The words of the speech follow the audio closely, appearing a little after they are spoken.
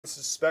This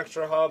is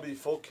Spectra Hobby,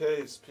 full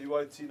case,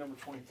 PYT number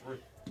 23.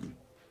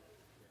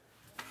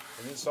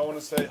 I need someone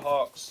to say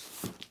Hawks.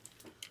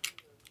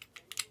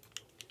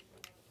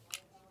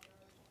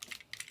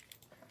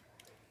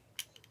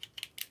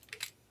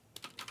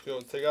 Okay,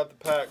 let's take out the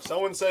pack.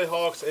 Someone say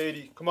Hawks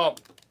 80. Come on.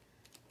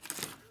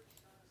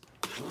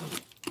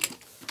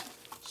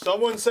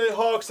 Someone say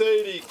Hawks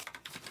 80.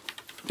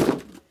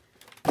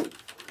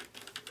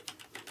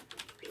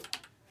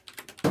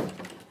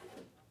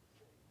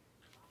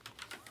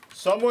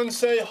 Someone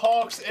say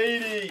Hawks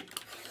 80.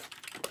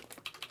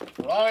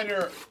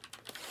 Reiner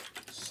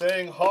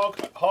saying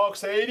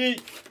Hawks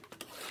 80.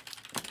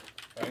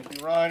 Thank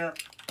you, Reiner.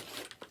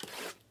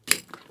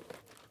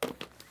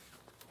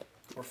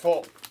 We're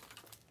full.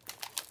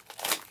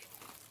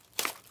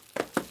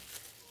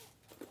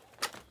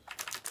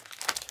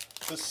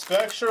 The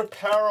Spectra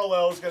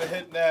Parallel is going to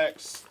hit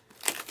next.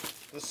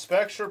 The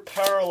Spectra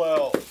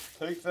Parallel.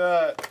 Take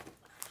that.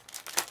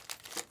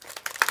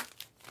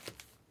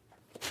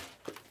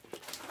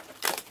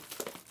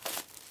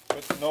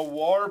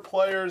 Noir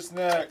players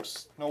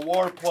next.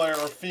 Noir player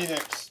or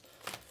Phoenix.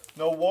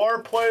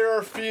 Noir player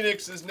or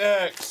Phoenix is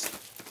next.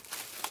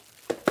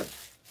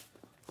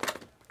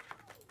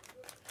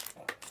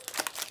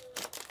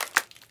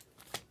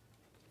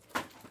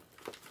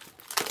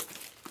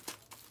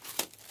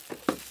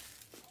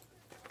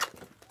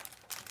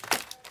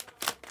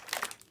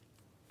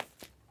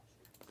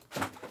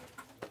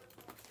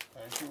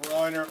 Thank you,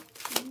 Reiner.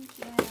 Thank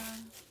you.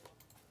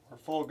 We're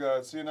full,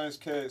 guys. See a nice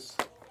case.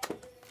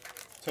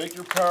 Take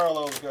your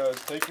parallels,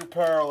 guys. Take your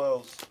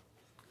parallels.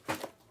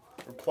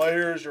 Your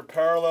players, your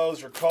parallels,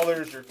 your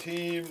colors, your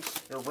teams,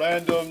 your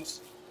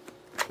randoms.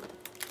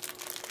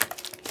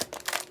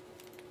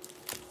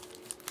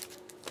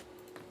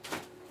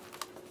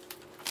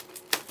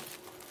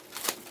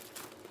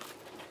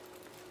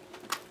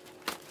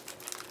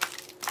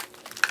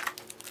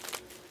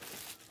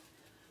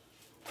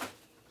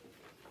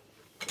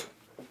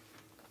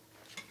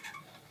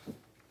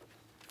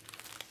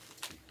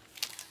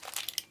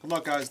 Good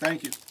luck, guys.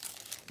 Thank you.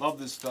 Love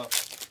this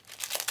stuff.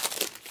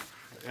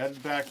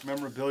 Added back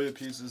memorabilia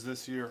pieces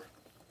this year.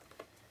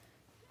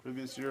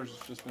 Previous years,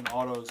 it's just been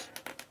autos.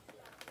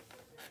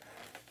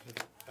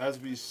 As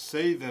we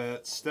say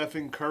that,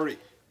 Stephen Curry.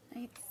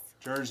 Nice.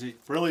 Jersey.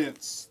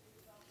 Brilliance.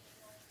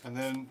 And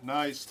then,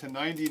 nice to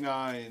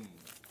 99.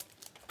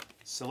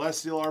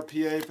 Celestial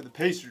RPA for the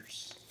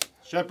Pacers.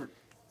 Shepard.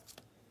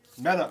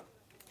 Meta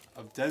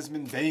of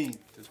Desmond Bain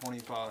to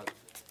 25.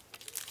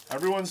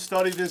 Everyone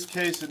study this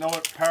case and know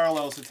what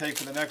parallels to take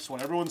for the next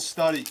one. Everyone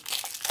study.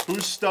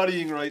 Who's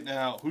studying right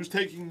now? Who's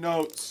taking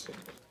notes?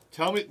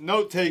 Tell me,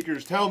 note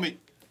takers, tell me.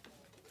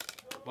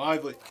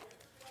 Lively.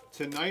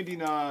 To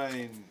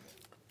 99.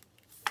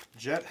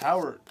 Jet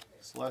Howard,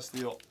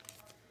 Celestial.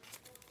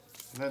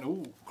 And then,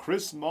 ooh,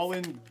 Chris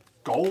Mullin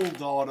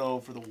gold auto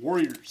for the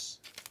Warriors.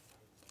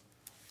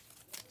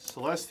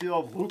 Celestial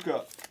of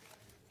Luka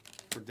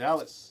for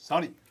Dallas.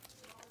 Sonny.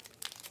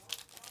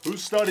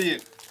 Who's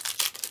studying?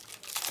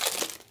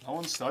 No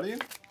one's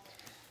studying?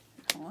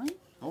 What?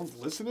 No one's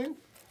listening?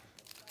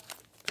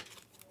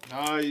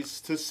 Nice.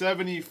 To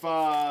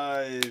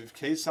 75.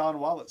 Kason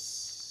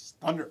Wallace.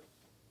 Thunder.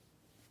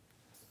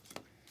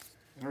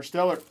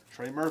 Interstellar.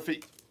 Trey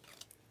Murphy.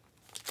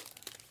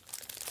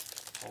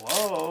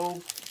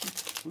 Hello?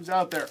 Who's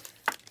out there?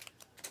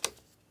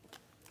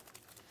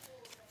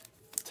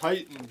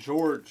 Titan.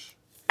 George.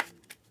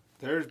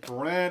 There's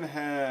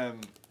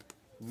Branham.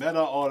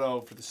 Meta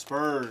auto for the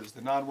Spurs.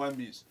 The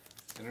non-Wembies.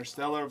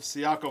 Interstellar of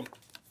Siakam.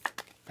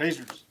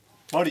 Pacers.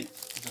 Buddy.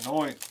 He's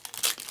annoying.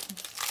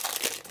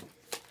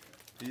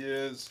 He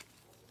is.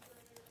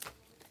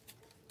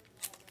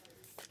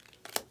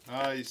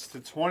 Nice. To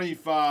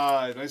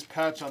 25. Nice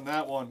patch on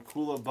that one.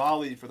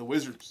 Koulibaly for the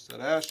Wizards. Is that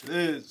Ash? It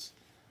is.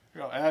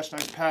 Here we go, Ash.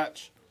 Nice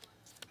patch.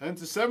 And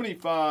to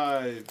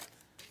 75.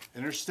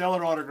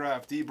 Interstellar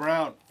autograph. D.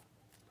 Brown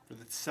for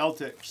the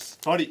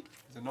Celtics. Buddy.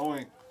 He's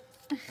annoying.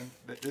 And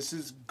this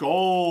is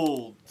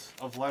gold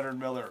of Leonard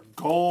Miller.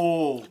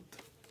 Gold.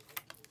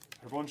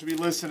 Everyone should be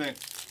listening.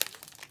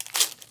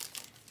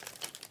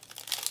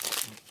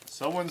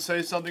 Someone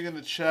say something in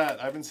the chat.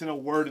 I haven't seen a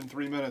word in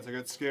 3 minutes. I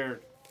got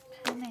scared.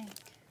 Panic.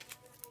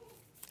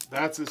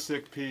 That's a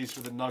sick piece for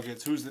the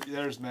Nuggets.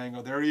 There's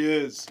Mango. There he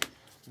is.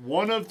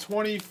 1 of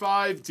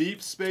 25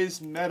 Deep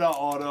Space Meta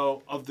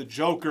auto of the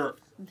Joker.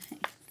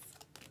 Nice.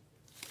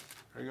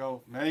 There you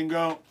go.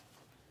 Mango.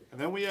 And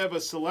then we have a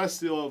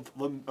Celestial of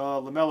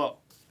LaMelo. All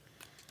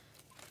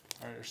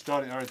right, you're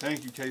studying. All right,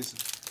 thank you, Casey.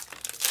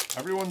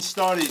 Everyone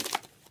study.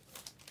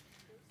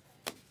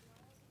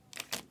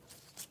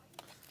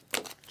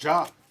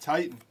 Ja,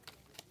 Titan,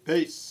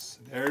 Base.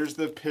 There's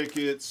the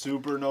Pickett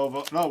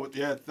Supernova.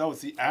 No,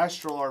 it's the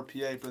Astral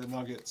RPA for the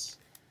Nuggets.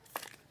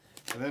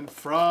 And then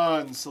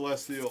Franz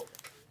Celestial.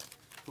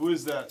 Who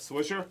is that?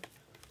 Swisher?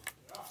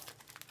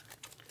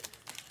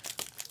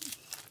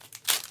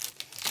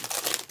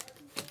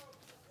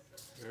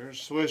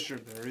 There's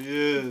Swisher. There he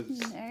is.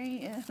 There he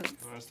is.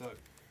 I must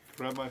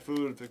grab my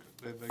food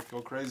if they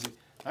go crazy.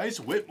 Nice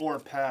Whitmore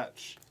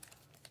patch.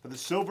 For the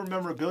silver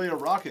memorabilia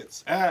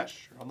Rockets,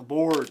 Ash on the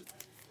board.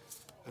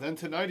 And then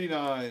to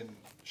 99,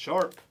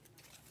 Sharp,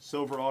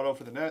 silver auto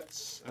for the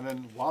Nets. And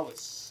then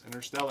Wallace,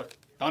 Interstellar,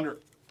 Thunder.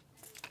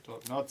 So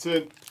nuts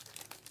in.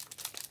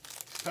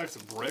 Pack's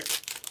a brick.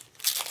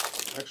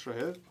 Extra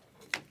hit.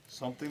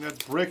 Something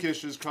that's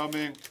brickish is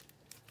coming.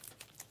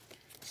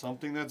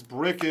 Something that's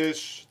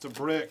brickish. It's a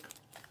brick.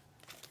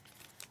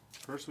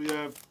 First we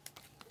have,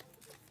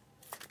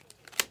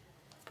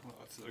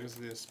 I guess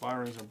the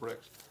aspirings are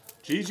bricks.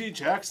 G.G.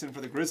 Jackson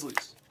for the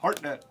Grizzlies.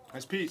 Heartnet,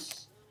 nice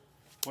piece.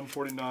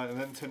 149. And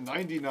then to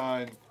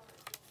 99,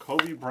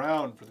 Kobe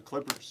Brown for the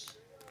Clippers.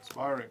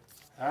 Aspiring.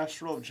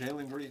 Astral of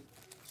Jalen Green.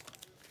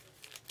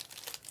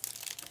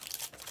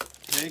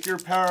 Make your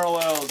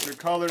parallels, your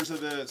colors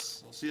of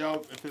this. We'll see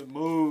how if it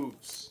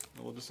moves.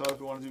 And we'll decide if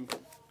we want to do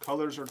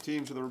colors or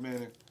teams for the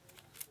remaining.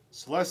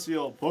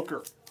 Celestial,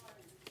 Booker.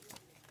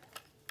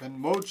 And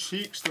Mo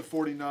Cheeks to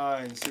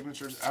 49.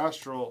 Signatures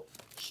Astral.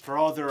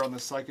 Strother on the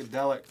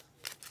Psychedelic.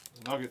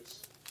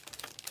 Nuggets.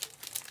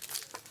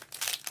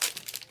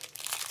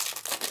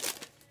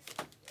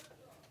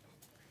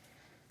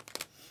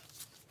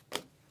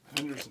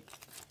 Henderson.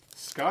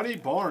 Scotty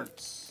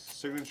Barnes.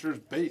 Signatures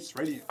Base.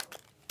 Radiant.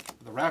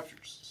 For the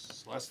Raptors.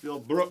 Celestial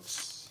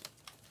Brooks.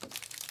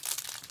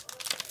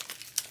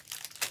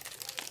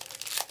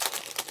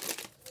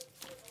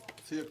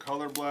 See a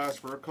color blast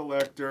for a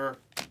collector.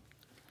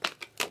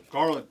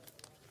 Garland.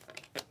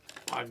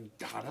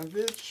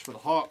 Bogdanovich for the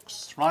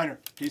Hawks. Reiner.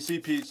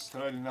 PC piece.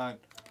 99.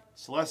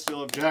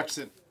 Celestial of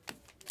Jackson.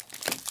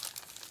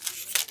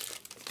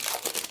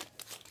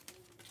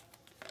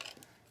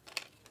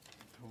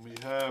 And we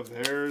have,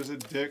 there's a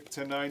Dick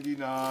to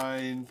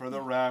 99 for the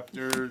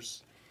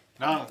Raptors.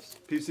 Nas.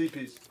 PC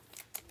piece.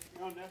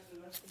 No,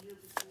 that's the year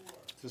before.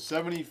 To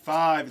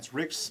 75, it's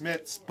Rick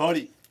Smith's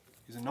buddy.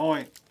 He's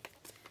annoying.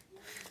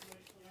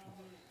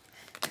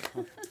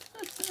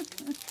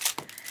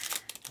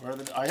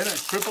 I hit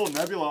a triple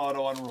Nebula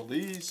auto on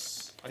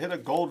release. I hit a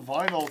gold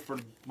vinyl for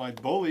my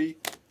bully.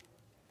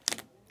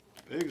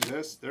 Big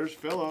exist. There's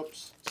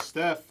Phillips.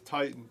 Steph,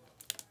 Titan.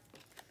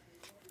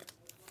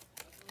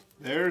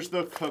 There's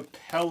the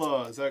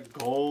Capella. Is that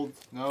gold?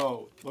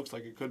 No. Looks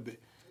like it could be.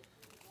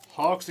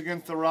 Hawks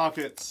against the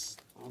Rockets.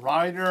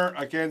 Reiner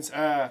against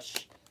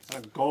Ash.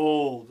 A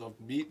gold of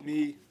Meet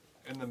Me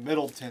in the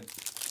Middleton.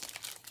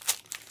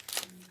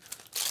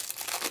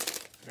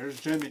 There's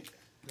Jimmy.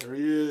 There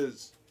he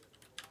is.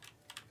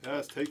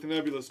 Yes, take the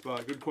Nebula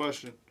spot. Good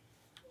question.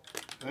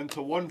 And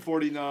to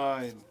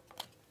 149,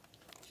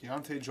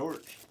 Keontae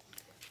George.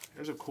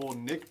 Here's a cool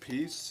Nick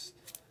piece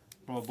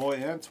from my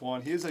boy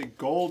Antoine. He has a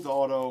gold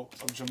auto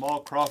of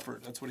Jamal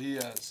Crawford. That's what he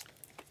has.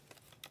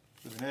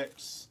 For the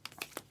Knicks.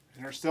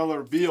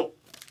 Interstellar Beal.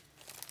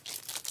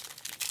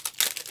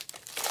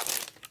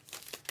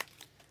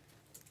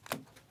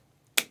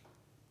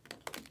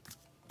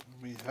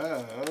 We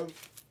have,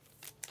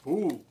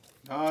 ooh,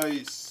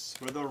 nice.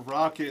 For the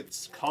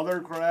Rockets,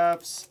 Color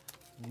Graphs,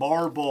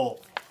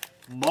 Marble.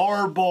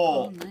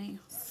 Oh,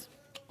 nice.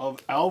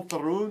 Of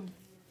Al-Faroun,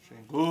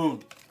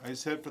 Shangoon.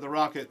 Nice hit for the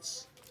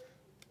Rockets.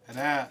 And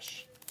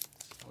Ash.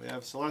 We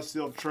have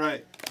Celestial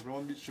Trey.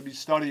 Everyone should be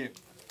studying.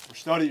 We're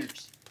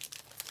studiers.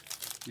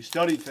 We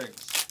study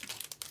things.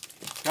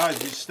 Guys,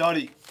 we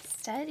study.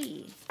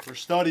 Study. We're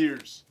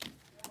studiers.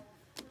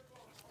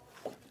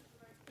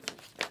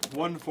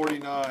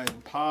 149,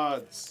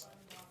 Pods.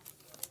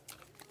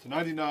 To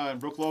 99,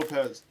 Brooke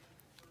Lopez.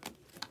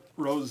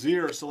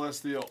 Rozier,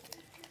 Celestial.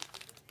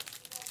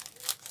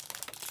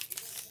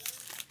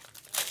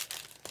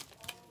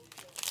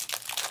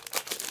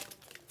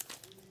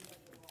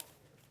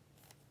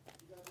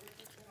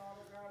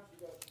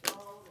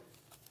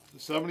 To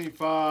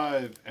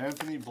 75,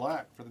 Anthony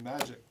Black for the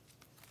Magic.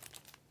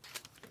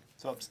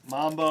 What's up,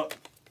 Mamba?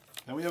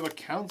 Then we have a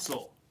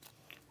Council.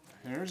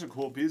 Here's a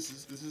cool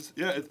piece. This is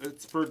yeah,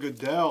 it's for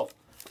Goodell.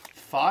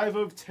 5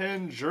 of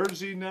 10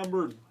 jersey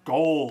number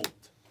gold.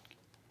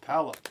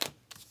 Pala.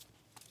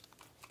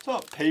 What's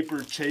up,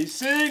 Paper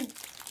Chasing?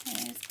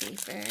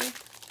 There's paper.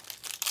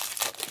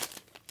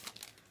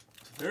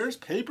 There's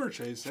Paper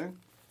Chasing.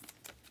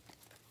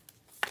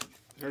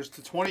 There's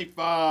to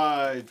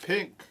 25,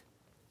 Pink.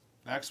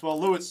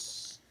 Maxwell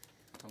Lewis.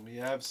 And we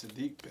have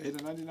Sadiq Bey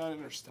to 99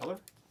 Interstellar.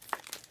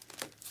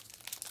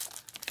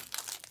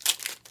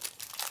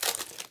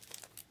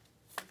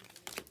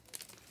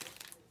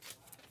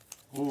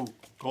 Ooh,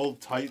 Gold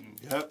Titan.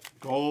 Yep,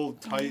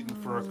 Gold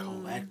Titan for a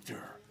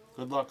collector.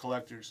 Good luck,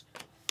 collectors.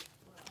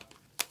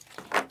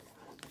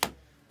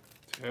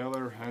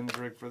 Taylor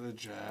Hendrick for the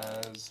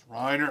Jazz.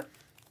 Reiner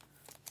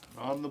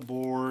on the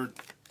board.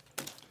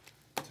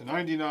 To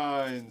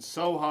 99,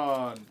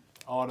 Sohan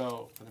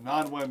auto for the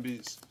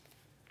non-Wembies.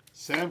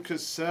 Sam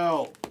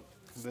Cassell.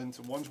 And then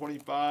to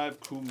 125,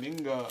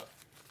 Kuminga.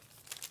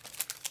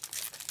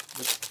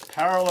 The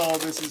parallel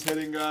this is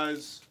hitting,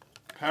 guys.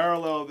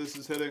 Parallel this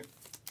is hitting.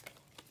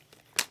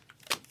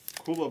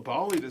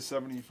 Koulibaly to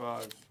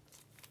 75.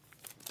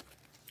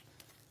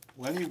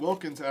 Lenny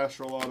Wilkins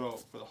Astral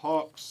Auto for the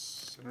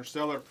Hawks.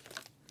 Interstellar.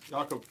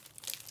 Jakob.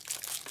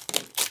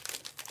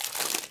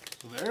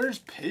 So there's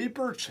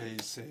paper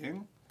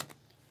chasing.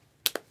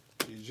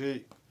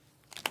 GG.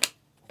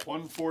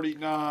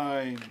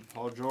 149,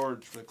 Paul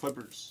George for the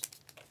Clippers.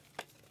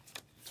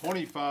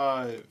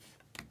 25,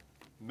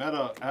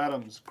 Meta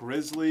Adams,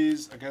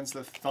 Grizzlies against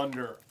the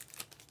Thunder.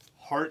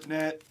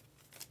 Hartnett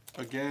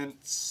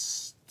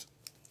against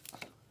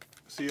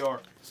CR.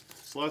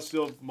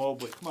 Celestial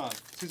Mobley. Come on,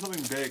 see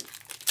something big.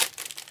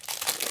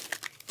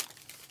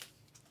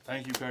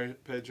 Thank you,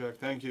 Paycheck.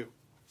 Thank you.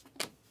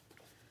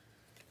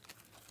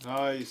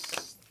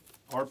 Nice.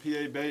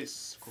 RPA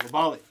base.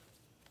 Koulibaly.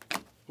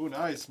 Ooh,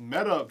 nice.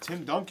 Meta of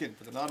Tim Duncan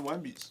for the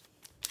non-Wembies.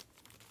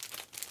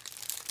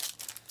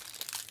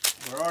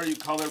 Where are you,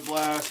 Color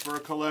Blast for a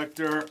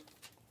collector?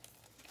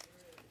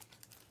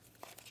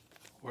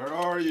 Where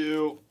are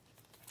you?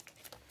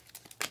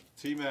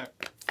 T-Mac.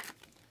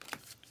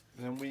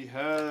 Then we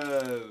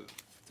have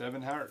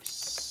Devin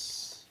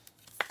Harris.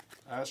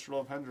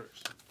 Astral of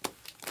Hendricks.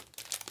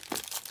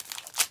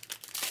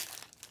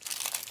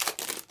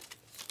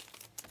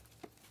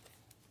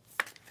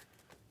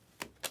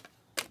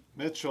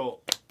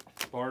 Mitchell.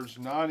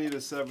 Bargnani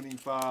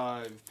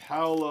 /75.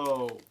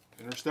 Paolo.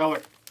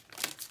 Interstellar.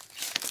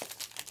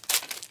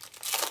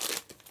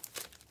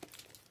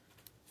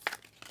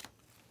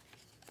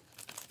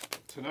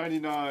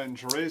 /99,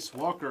 Jarace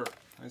Walker.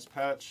 Nice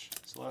patch.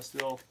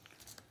 Celestial.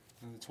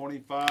 And the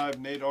 25,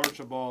 Nate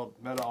Archibald.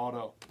 Meta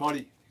auto.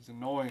 Buddy. He's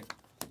annoying.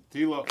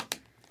 D'Lo.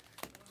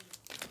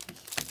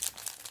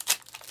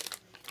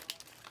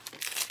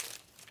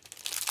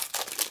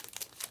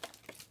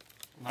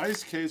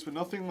 Nice case, but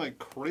nothing like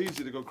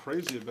crazy to go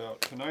crazy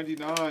about.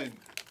 /99,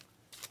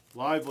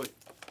 Lively.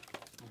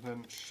 And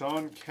then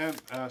Sean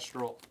Kemp,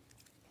 Astral.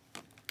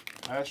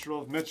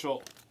 Astral of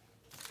Mitchell.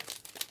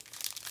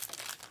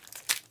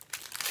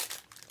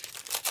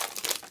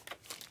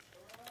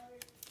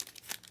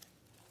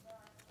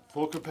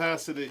 Full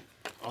capacity.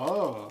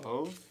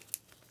 Oh.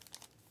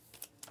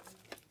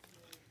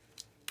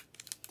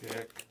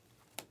 Dick.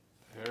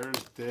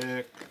 There's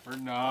Dick for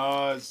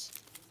Nas.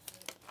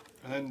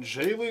 And then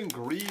Jalen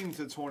Green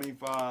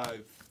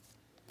 /25.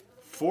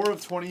 4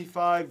 of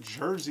 25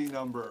 jersey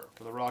number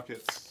for the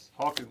Rockets.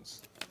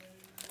 Hawkins.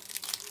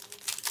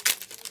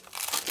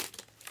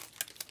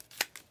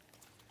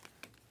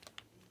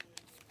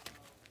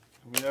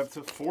 And we have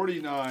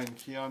 /49,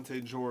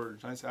 Keontae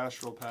George. Nice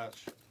Astral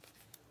patch.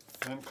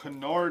 And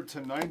Kennard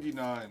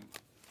 /99.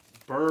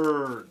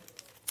 Bird.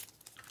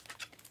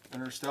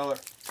 Interstellar.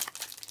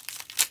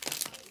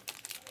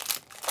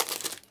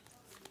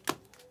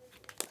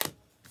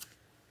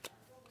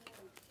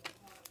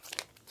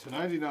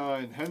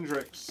 /99,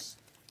 Hendricks.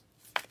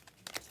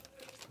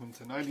 And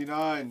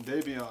 /99,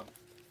 Davion.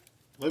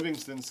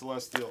 Livingston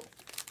Celestial.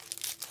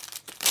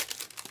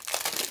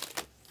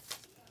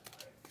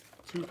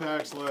 2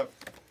 packs left.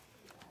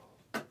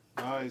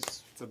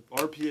 Nice. It's a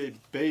RPA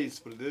base,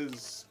 but it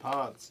is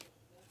pods.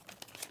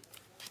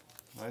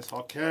 Nice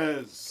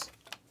Hawkes.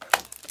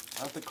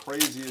 Not the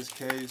craziest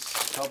case.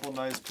 Couple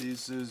nice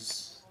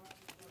pieces.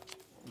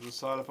 I'll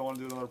decide if I want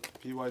to do another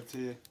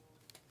PYT.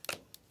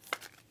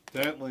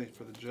 Bentley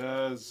for the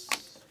Jazz.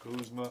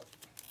 Kuzma.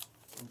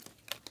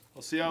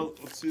 Let's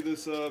see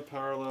this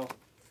parallel.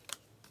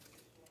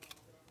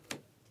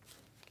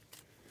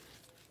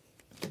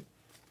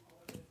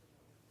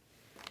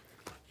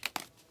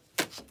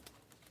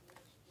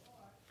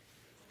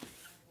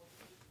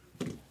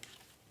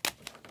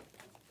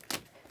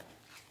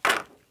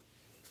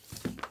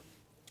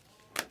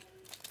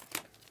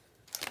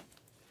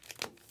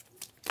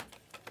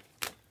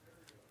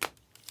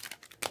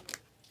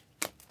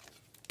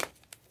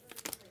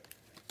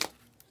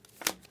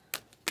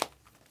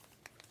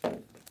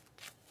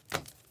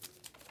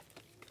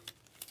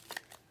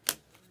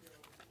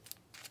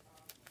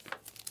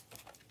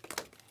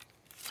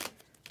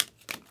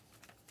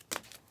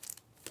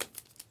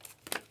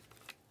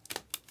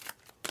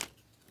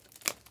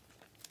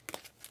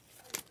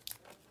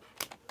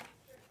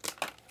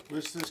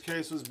 Wish this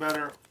case was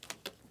better.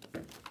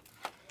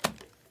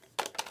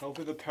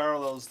 Hopefully the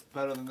parallel's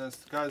better than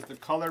this. Guys, the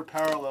color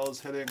parallel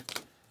is hitting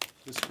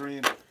the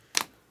screen.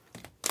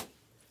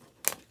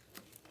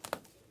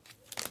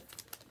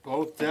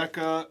 Both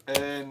Deca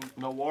and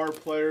Noir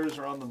players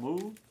are on the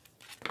move.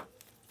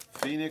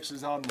 Phoenix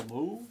is on the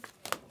move.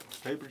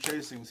 Paper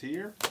Chasing's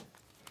here.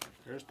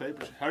 There's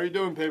Paper. How are you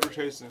doing, Paper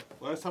Chasing?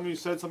 Last time you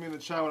said something in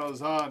the chat when I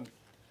was on,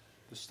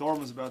 the storm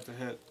was about to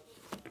hit.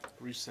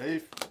 Are you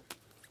safe?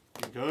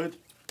 You good?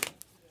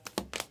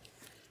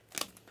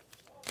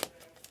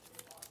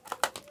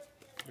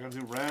 We're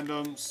gonna do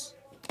randoms.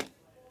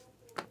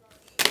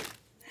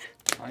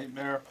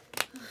 Nightmare.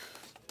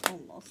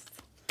 Almost.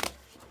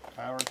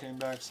 Power came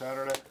back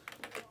Saturday.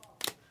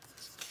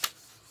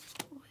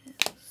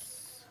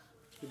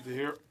 Good to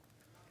hear.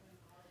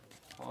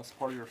 Lost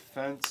part of your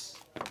fence.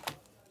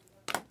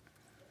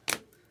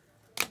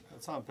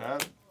 That's not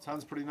bad.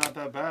 Sounds pretty not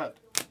that bad.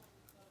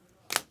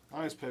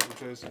 Nice, Paper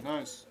Chasing.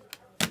 Nice.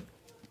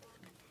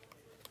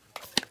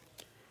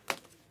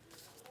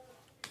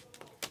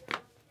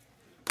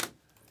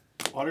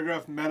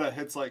 Autograph Meta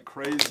hits like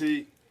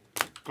crazy.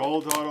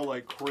 Gold auto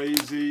like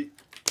crazy.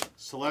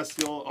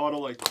 Celestial auto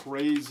like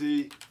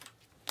crazy.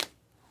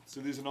 Let's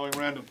do these annoying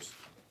randoms.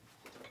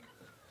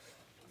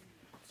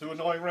 Let's do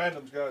annoying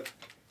randoms, guys.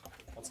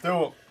 Let's do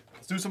them.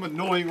 Let's do some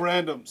annoying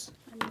randoms.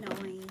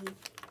 Annoying.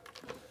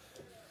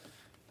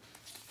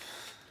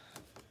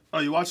 Oh,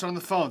 you watch it on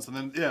the phones, and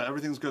then, yeah,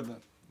 everything's good then.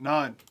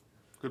 9.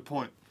 Good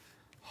point.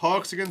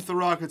 Hawks against the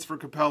Rockets for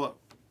Capella.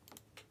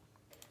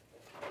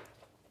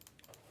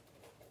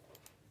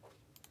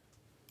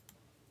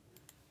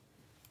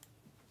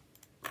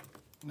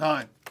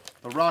 Nine.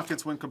 The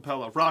Rockets win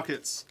Capella.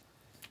 Rockets.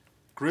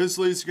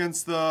 Grizzlies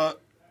against the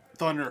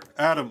Thunder.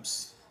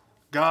 Adams.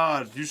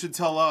 God. You should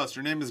tell us.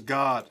 Your name is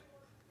God.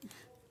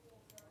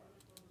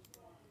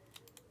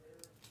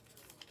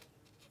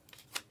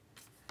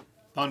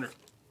 Thunder.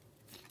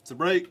 It's a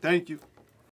break. Thank you.